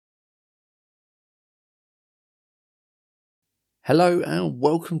Hello and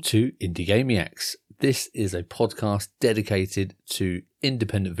welcome to Indie Gamiacs. This is a podcast dedicated to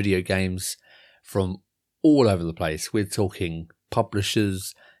independent video games from all over the place. We're talking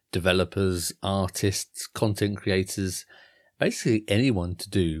publishers, developers, artists, content creators, basically anyone to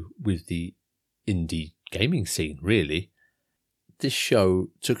do with the indie gaming scene, really. This show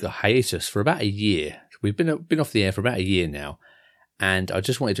took a hiatus for about a year. We've been off the air for about a year now, and I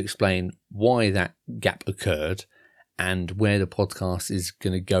just wanted to explain why that gap occurred and where the podcast is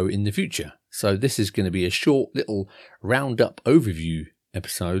going to go in the future. So this is going to be a short little roundup overview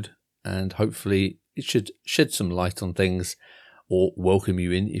episode, and hopefully it should shed some light on things or welcome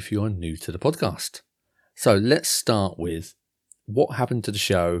you in if you are new to the podcast. So let's start with what happened to the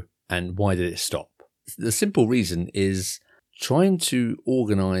show and why did it stop? The simple reason is trying to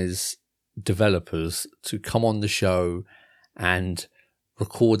organize developers to come on the show and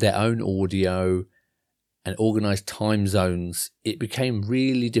record their own audio and organize time zones. It became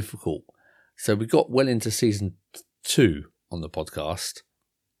really difficult. So we got well into season 2 on the podcast,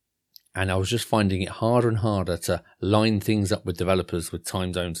 and I was just finding it harder and harder to line things up with developers with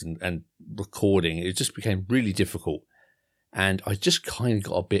time zones and recording. It just became really difficult. And I just kind of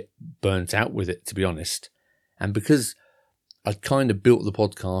got a bit burnt out with it, to be honest. And because I'd kind of built the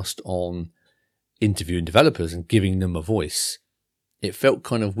podcast on interviewing developers and giving them a voice, it felt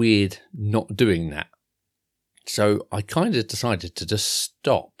kind of weird not doing that. So I kind of decided to just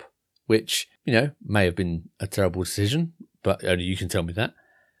stop, which, may have been a terrible decision, but only you can tell me that.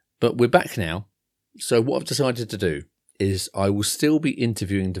 But we're back now. So what I've decided to do is I will still be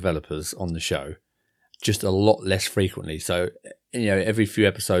interviewing developers on the show, just a lot less frequently. So, every few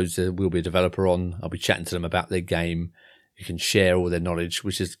episodes there will be a developer on. I'll be chatting to them about their game. You can share all their knowledge,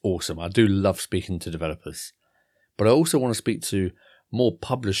 which is awesome. I do love speaking to developers. But I also want to speak to more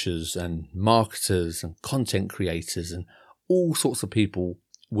publishers and marketers and content creators and all sorts of people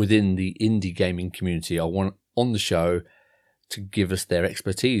within the indie gaming community. I want on the show to give us their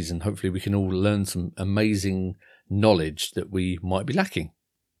expertise, and hopefully we can all learn some amazing knowledge that we might be lacking.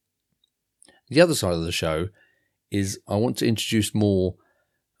 The other side of the show is I want to introduce more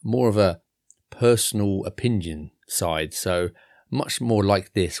of a personal opinion side. So much more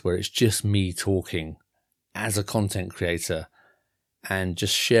like this, where it's just me talking as a content creator and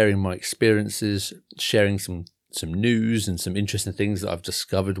just sharing my experiences, sharing some news and some interesting things that I've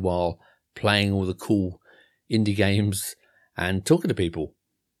discovered while playing all the cool indie games and talking to people.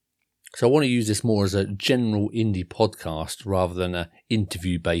 So I want to use this more as a general indie podcast rather than an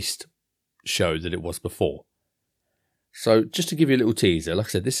interview-based show that it was before. So just to give you a little teaser, like I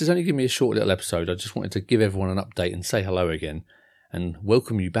said, this is only going to be a short little episode. I just wanted to give everyone an update and say hello again and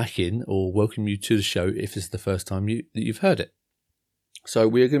welcome you back in, or welcome you to the show if this is the first time that you've heard it. So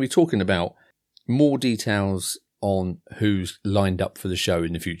we are going to be talking about more details on who's lined up for the show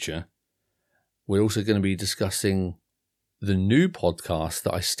in the future. We're also going to be discussing the new podcast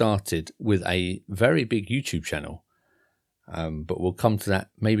that I started with a very big YouTube channel. But we'll come to that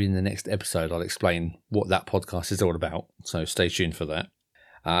maybe in the next episode. I'll explain what that podcast is all about. So stay tuned for that.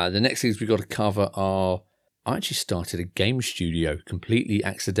 The next things we've got to cover are, I actually started a game studio completely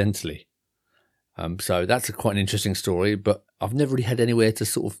accidentally. So that's quite an interesting story, but I've never really had anywhere to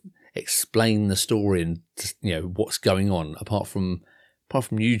sort of explain the story and what's going on apart from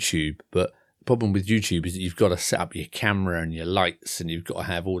YouTube. But the problem with YouTube is that you've got to set up your camera and your lights, and you've got to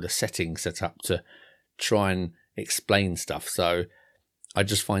have all the settings set up to try and explain stuff. So I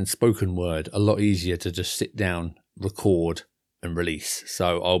just find spoken word a lot easier to just sit down, record and release.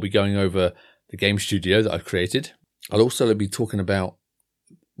 So I'll be going over the game studio that I've created. I'll also be talking about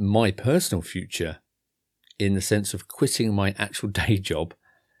my personal future in the sense of quitting my actual day job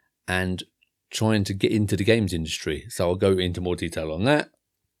and trying to get into the games industry. So I'll go into more detail on that.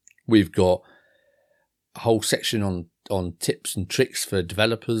 We've got a whole section on tips and tricks for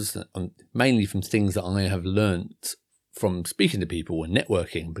developers, mainly from things that I have learnt from speaking to people and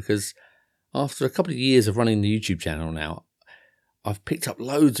networking, because after a couple of years of running the YouTube channel now, I've picked up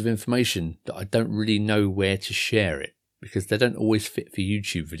loads of information that I don't really know where to share it, because they don't always fit for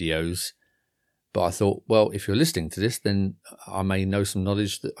YouTube videos. But I thought, well, if you're listening to this, then I may know some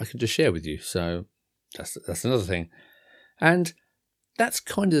knowledge that I can just share with you. So that's another thing. And that's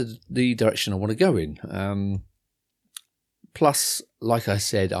kind of the direction I want to go in. Plus, like I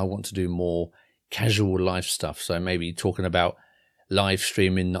said, I want to do more casual live stuff. So maybe talking about live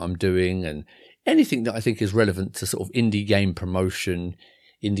streaming that I'm doing and anything that I think is relevant to sort of indie game promotion,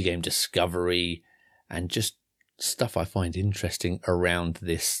 indie game discovery, and just stuff I find interesting around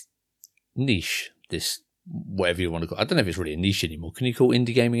this niche, this whatever you want to call it. I don't know if it's really a niche anymore. Can you call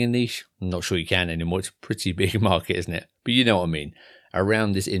indie gaming a niche? I'm not sure you can anymore. It's a pretty big market, isn't it? But you know what I mean.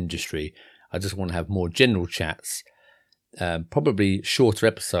 Around this industry, I just want to have more general chats, probably shorter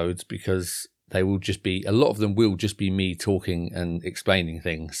episodes, because they will just be, a lot of them will just be me talking and explaining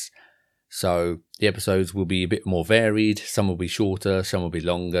things. So the episodes will be a bit more varied. Some will be shorter, some will be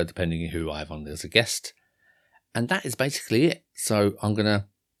longer, depending on who I have on as a guest. And that is basically it. So I'm going to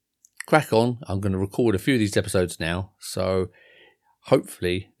crack on. I'm going to record a few of these episodes now. So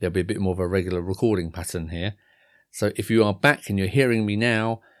hopefully there'll be a bit more of a regular recording pattern here. So if you are back and you're hearing me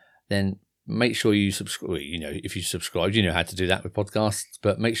now, then make sure you subscribe. You know, if you subscribe, you know how to do that with podcasts.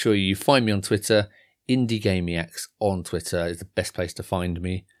 But make sure you find me on Twitter. IndieGamiacs on Twitter is the best place to find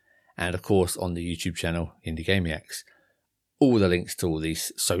me. And of course on the YouTube channel, IndieGamiacs. All the links to all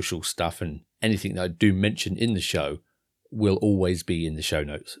these social stuff and anything that I do mention in the show will always be in the show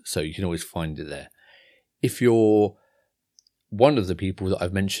notes. So you can always find it there. If you're one of the people that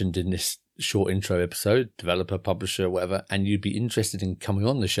I've mentioned in this short intro episode, developer, publisher, whatever, and you'd be interested in coming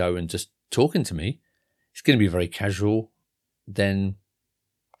on the show and just talking to me, it's going to be very casual, then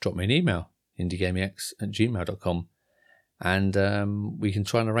drop me an email, indiegamiacs@gmail.com, and we can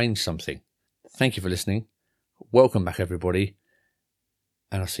try and arrange something. Thank you for listening. Welcome back, everybody.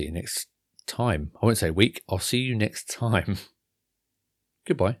 And I'll see you next time. I won't say week. I'll see you next time.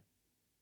 Goodbye.